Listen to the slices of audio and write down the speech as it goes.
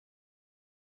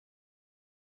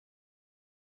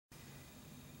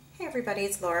everybody,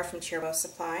 it's Laura from Cheer Bow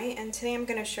Supply, and today I'm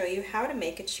going to show you how to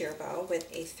make a cheer bow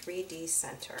with a 3D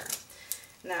center.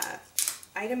 Now,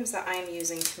 items that I'm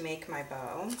using to make my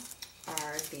bow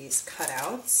are these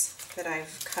cutouts that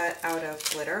I've cut out of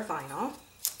glitter vinyl.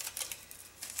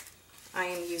 I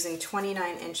am using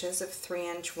 29 inches of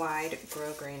 3-inch wide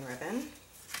grosgrain ribbon.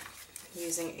 I'm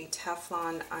using a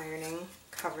Teflon ironing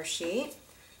cover sheet,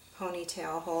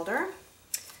 ponytail holder.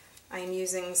 I'm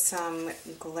using some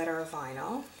glitter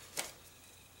vinyl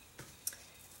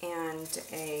and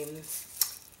a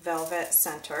velvet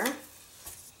center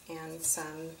and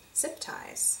some zip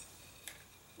ties.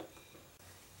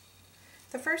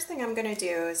 The first thing I'm going to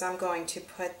do is I'm going to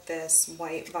put this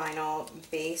white vinyl,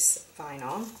 base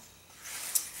vinyl,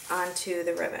 onto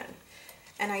the ribbon.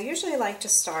 And I usually like to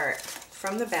start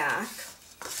from the back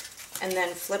and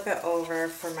then flip it over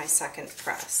for my second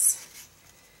press.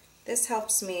 This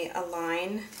helps me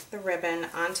align the ribbon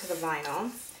onto the vinyl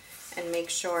and make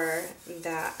sure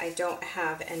that I don't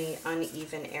have any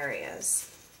uneven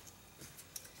areas.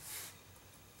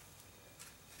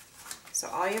 So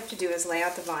all you have to do is lay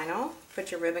out the vinyl,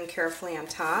 put your ribbon carefully on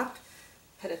top,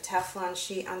 put a Teflon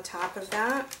sheet on top of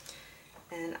that,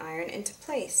 and iron into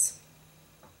place.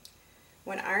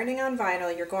 When ironing on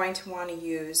vinyl, you're going to want to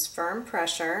use firm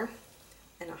pressure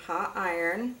and a hot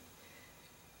iron,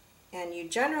 and you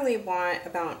generally want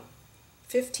about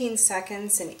 15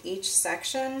 seconds in each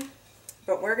section,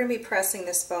 but we're going to be pressing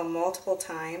this bow multiple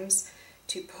times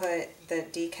to put the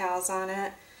decals on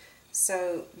it.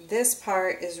 So this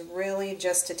part is really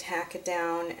just to tack it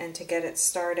down and to get it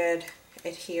started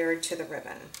adhered to the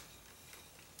ribbon.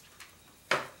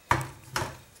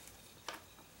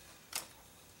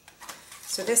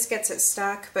 So this gets it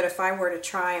stuck, but if I were to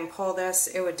try and pull this,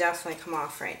 it would definitely come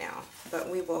off right now. But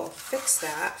we will fix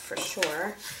that for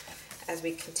sure as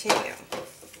we continue.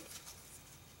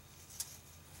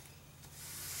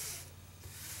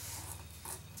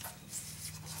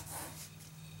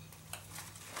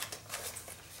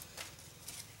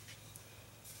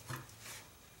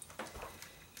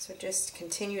 So just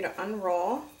continue to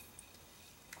unroll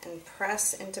and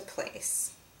press into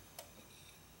place.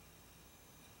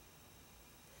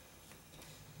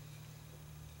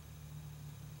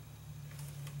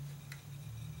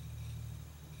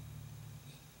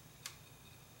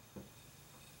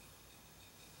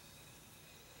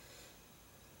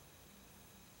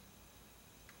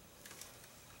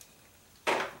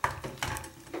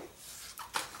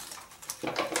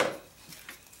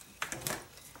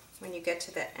 When you get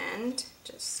to the end,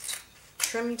 just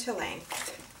trim to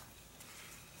length.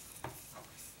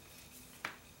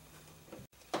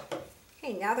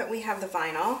 Okay, now that we have the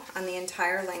vinyl on the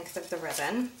entire length of the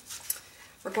ribbon,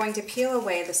 we're going to peel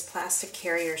away this plastic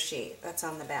carrier sheet that's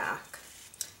on the back.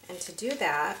 And to do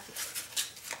that,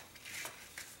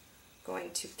 I'm going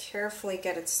to carefully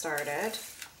get it started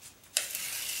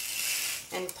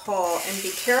and pull, and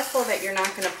be careful that you're not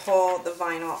going to pull the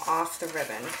vinyl off the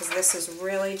ribbon, because this is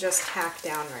really just tacked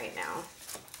down right now.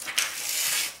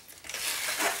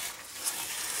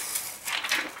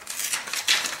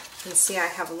 You can see I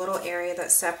have a little area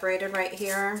that's separated right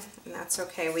here, and that's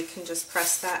okay. We can just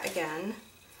press that again.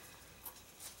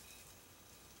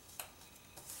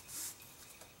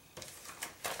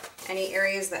 Any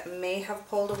areas that may have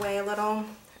pulled away a little,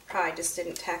 probably just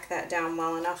didn't tack that down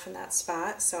well enough in that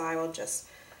spot, so I will just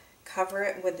cover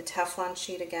it with the Teflon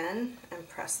sheet again and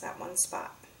press that one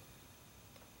spot.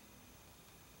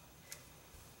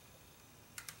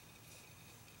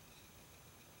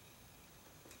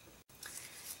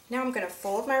 Now I'm going to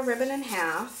fold my ribbon in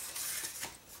half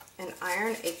and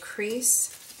iron a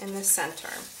crease in the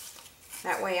center.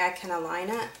 That way I can align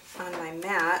it on my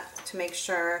mat to make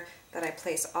sure that I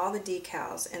place all the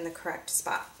decals in the correct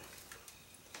spot.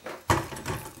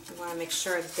 You want to make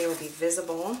sure that they will be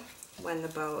visible when the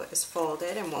bow is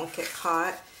folded and won't get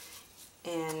caught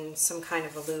in some kind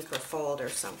of a loop or fold or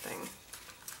something.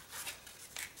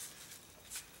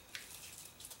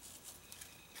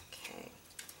 Okay,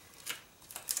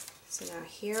 so now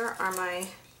here are my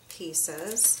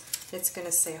pieces. It's going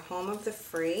to say Home of the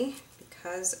Free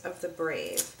because of the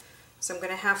brave. So I'm going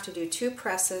to have to do 2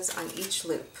 presses on each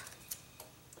loop.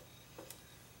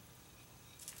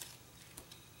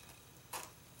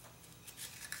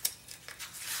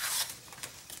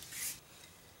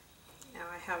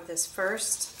 Have this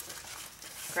first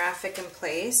graphic in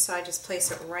place, so I just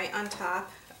place it right on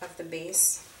top of the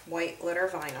base white glitter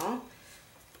vinyl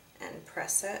and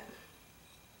press it.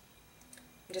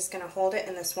 I'm just going to hold it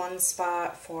in this one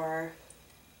spot for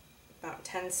about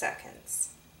 10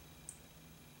 seconds.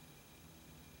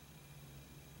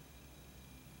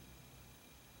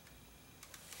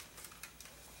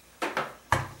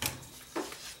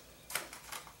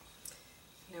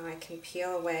 can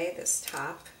peel away this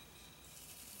top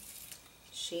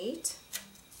sheet.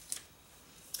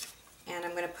 And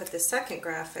I'm going to put the second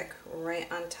graphic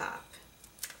right on top.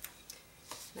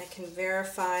 And I can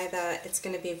verify that it's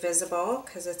going to be visible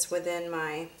because it's within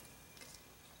my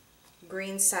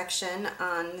green section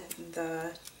on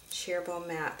the shearable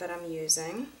mat that I'm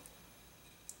using.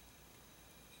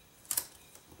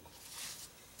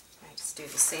 I just do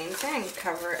the same thing,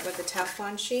 cover it with a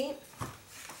Teflon sheet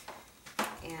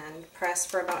and press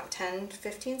for about 10 to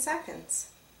 15 seconds.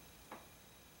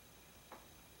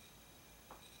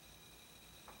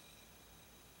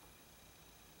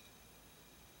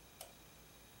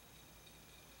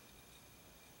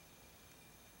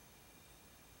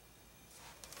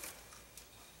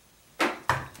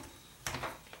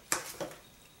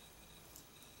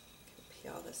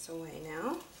 Peel this away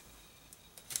now.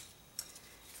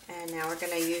 And now we're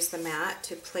going to use the mat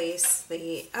to place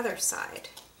the other side.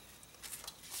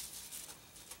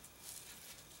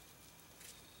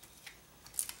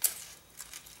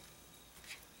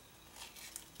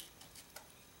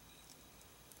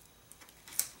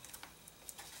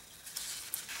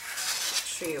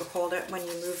 Make sure you hold it when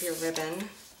you move your ribbon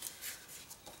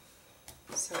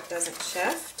so it doesn't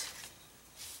shift.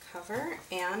 Cover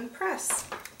and press.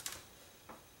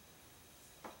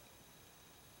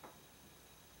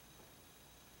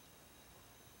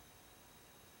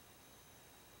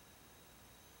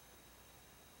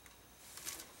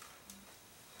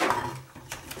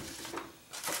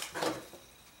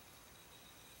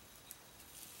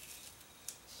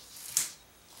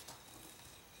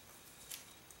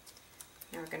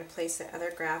 Now we're going to place the other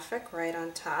graphic right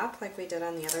on top like we did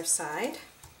on the other side.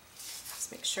 Just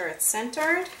make sure it's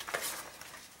centered.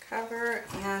 Cover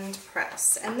and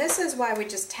press. And this is why we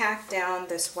just tacked down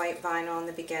this white vinyl in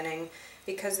the beginning,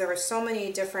 because there were so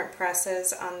many different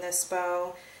presses on this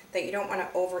bow that you don't want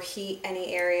to overheat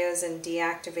any areas and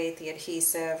deactivate the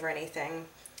adhesive or anything.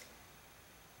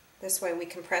 This way we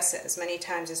can press it as many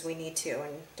times as we need to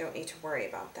and don't need to worry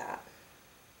about that.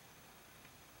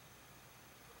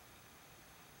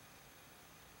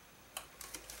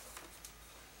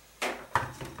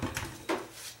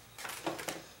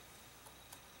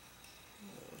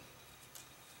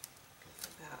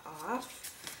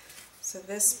 So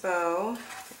this bow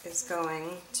is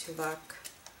going to look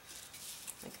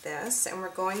like this, and we're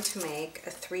going to make a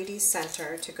 3D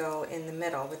center to go in the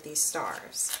middle with these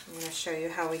stars. I'm going to show you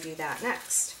how we do that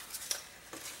next.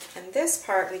 And this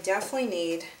part we definitely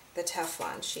need the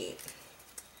Teflon sheet.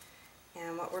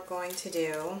 And what we're going to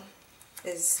do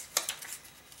is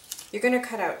you're going to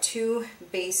cut out two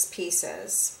base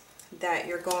pieces that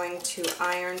you're going to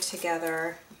iron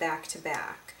together back to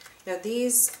back. Now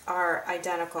these are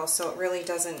identical, so it really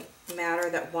doesn't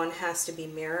matter that one has to be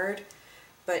mirrored,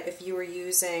 but if you were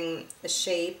using a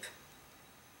shape,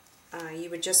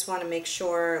 you would just want to make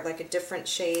sure, like a different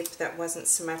shape that wasn't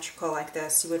symmetrical like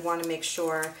this, you would want to make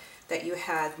sure that you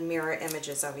had mirror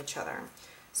images of each other.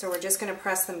 So we're just going to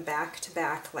press them back to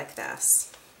back like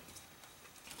this.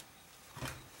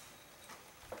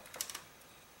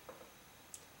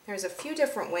 There's a few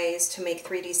different ways to make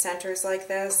 3D centers like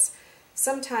this.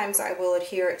 Sometimes I will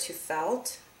adhere it to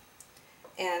felt,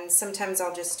 and sometimes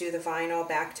I'll just do the vinyl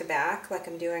back to back like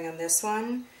I'm doing on this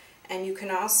one. And you can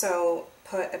also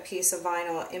put a piece of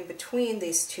vinyl in between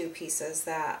these two pieces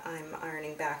that I'm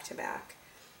ironing back to back.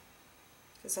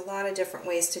 There's a lot of different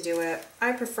ways to do it.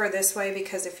 I prefer this way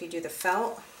because if you do the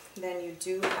felt, then you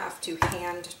do have to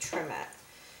hand trim it,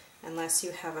 unless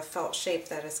you have a felt shape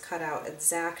that is cut out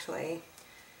exactly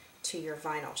to your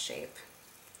vinyl shape.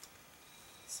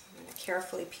 So I'm going to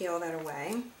carefully peel that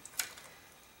away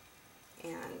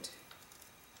and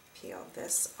peel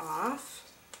this off.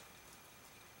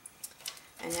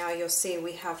 And now you'll see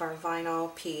we have our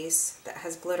vinyl piece that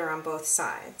has glitter on both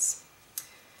sides.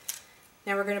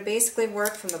 Now we're going to basically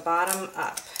work from the bottom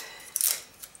up.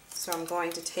 So I'm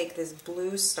going to take this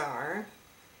blue star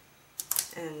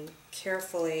and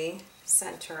carefully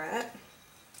center it,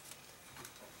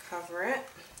 cover it,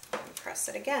 and press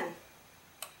it again.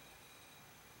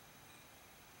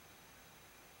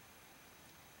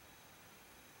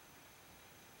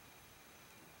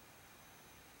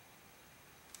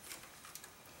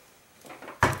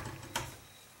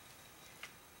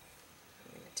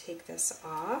 Take this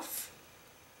off.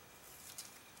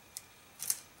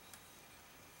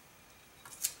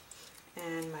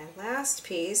 And my last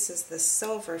piece is the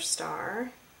silver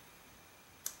star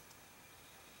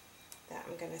that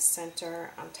I'm going to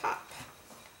center on top.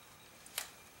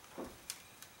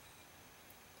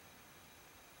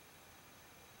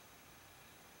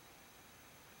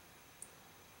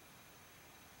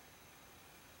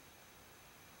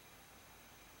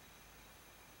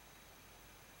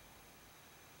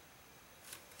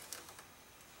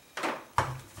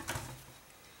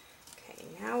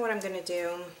 what I'm going to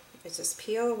do is just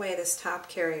peel away this top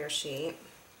carrier sheet,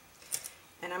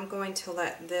 and I'm going to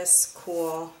let this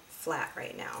cool flat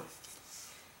right now.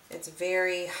 It's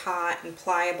very hot and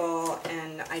pliable,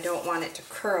 and I don't want it to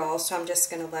curl, so I'm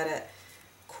just going to let it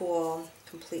cool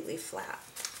completely flat.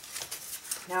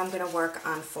 Now I'm going to work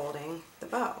on folding the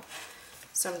bow.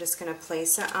 So I'm just going to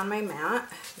place it on my mat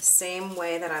the same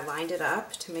way that I lined it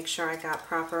up to make sure I got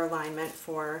proper alignment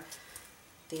for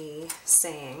the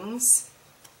sayings.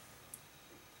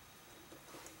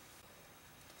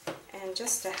 And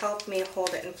just to help me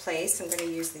hold it in place, I'm going to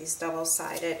use these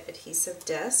double-sided adhesive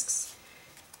discs.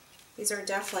 These are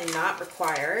definitely not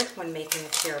required when making a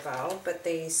tier bow, but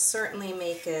they certainly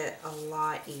make it a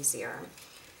lot easier.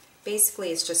 Basically,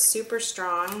 it's just super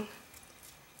strong,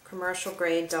 commercial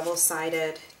grade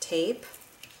double-sided tape,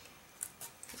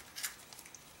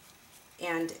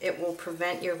 and it will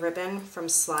prevent your ribbon from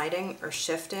sliding or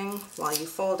shifting while you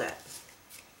fold it.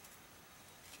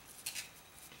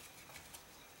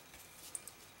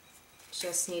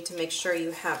 Just need to make sure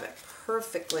you have it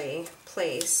perfectly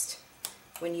placed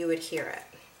when you adhere it.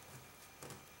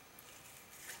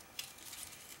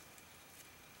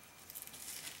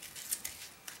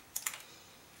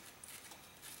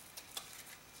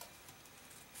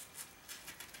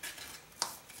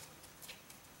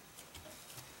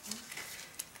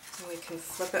 And we can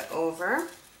flip it over,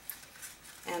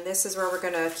 and this is where we're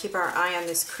going to keep our eye on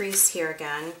this crease here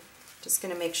again. Just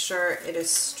going to make sure it is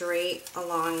straight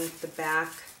along the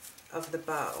back of the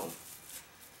bow.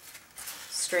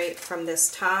 Straight from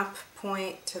this top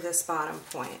point to this bottom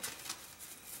point.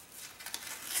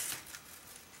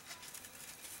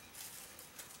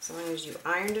 As long as you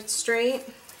ironed it straight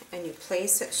and you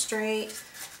place it straight,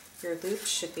 your loop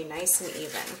should be nice and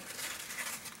even.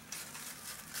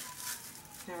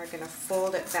 Now we're going to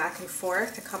fold it back and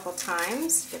forth a couple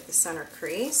times, get the center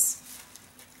crease,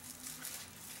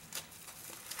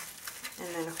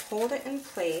 and then hold it in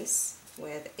place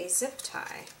with a zip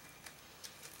tie.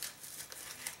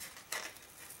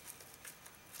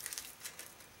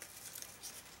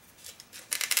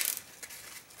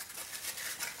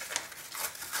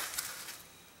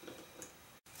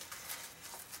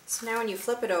 So now when you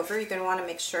flip it over, you're going to want to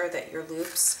make sure that your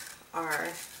loops are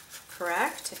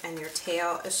correct and your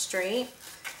tail is straight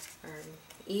or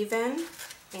even,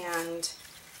 and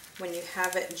when you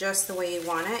have it just the way you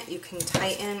want it, you can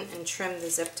tighten and trim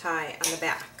the zip tie on the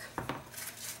back.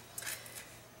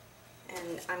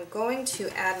 And I'm going to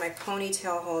add my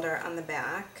ponytail holder on the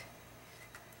back.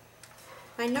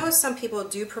 I know some people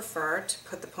do prefer to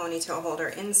put the ponytail holder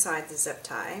inside the zip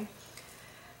tie.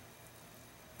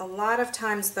 A lot of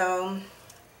times though,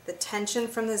 the tension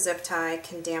from the zip tie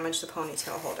can damage the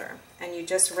ponytail holder, and you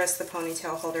just risk the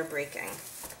ponytail holder breaking.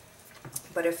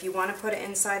 But if you want to put it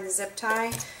inside the zip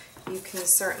tie, you can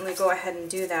certainly go ahead and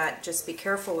do that. Just be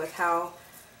careful with how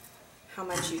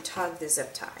much you tug the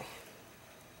zip tie,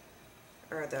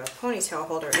 or the ponytail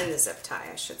holder in the zip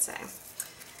tie, I should say.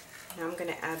 Now I'm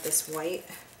going to add this white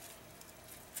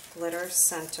glitter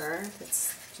center.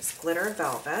 It's just glitter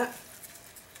velvet.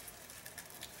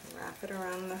 Wrap it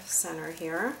around the center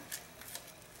here.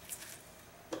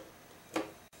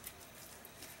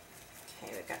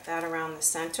 Okay, we got that around the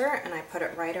center, and I put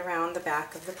it right around the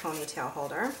back of the ponytail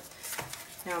holder.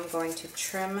 Now I'm going to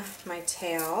trim my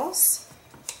tails.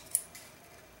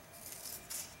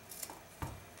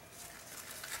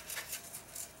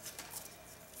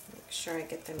 Make sure I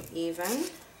get them even.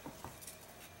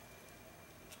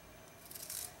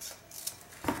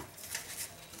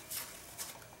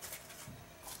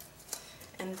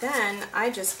 And then I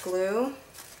just glue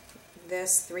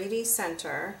this 3D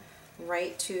center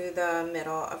right to the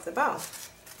middle of the bow.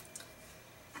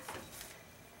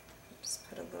 Just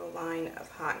put a little line of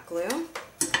hot glue.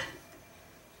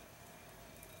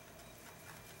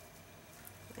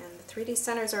 And the 3D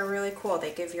centers are really cool.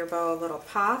 They give your bow a little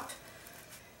pop.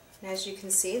 And as you can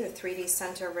see, the 3D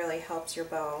center really helps your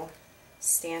bow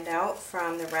stand out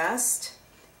from the rest,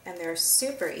 and they're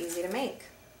super easy to make.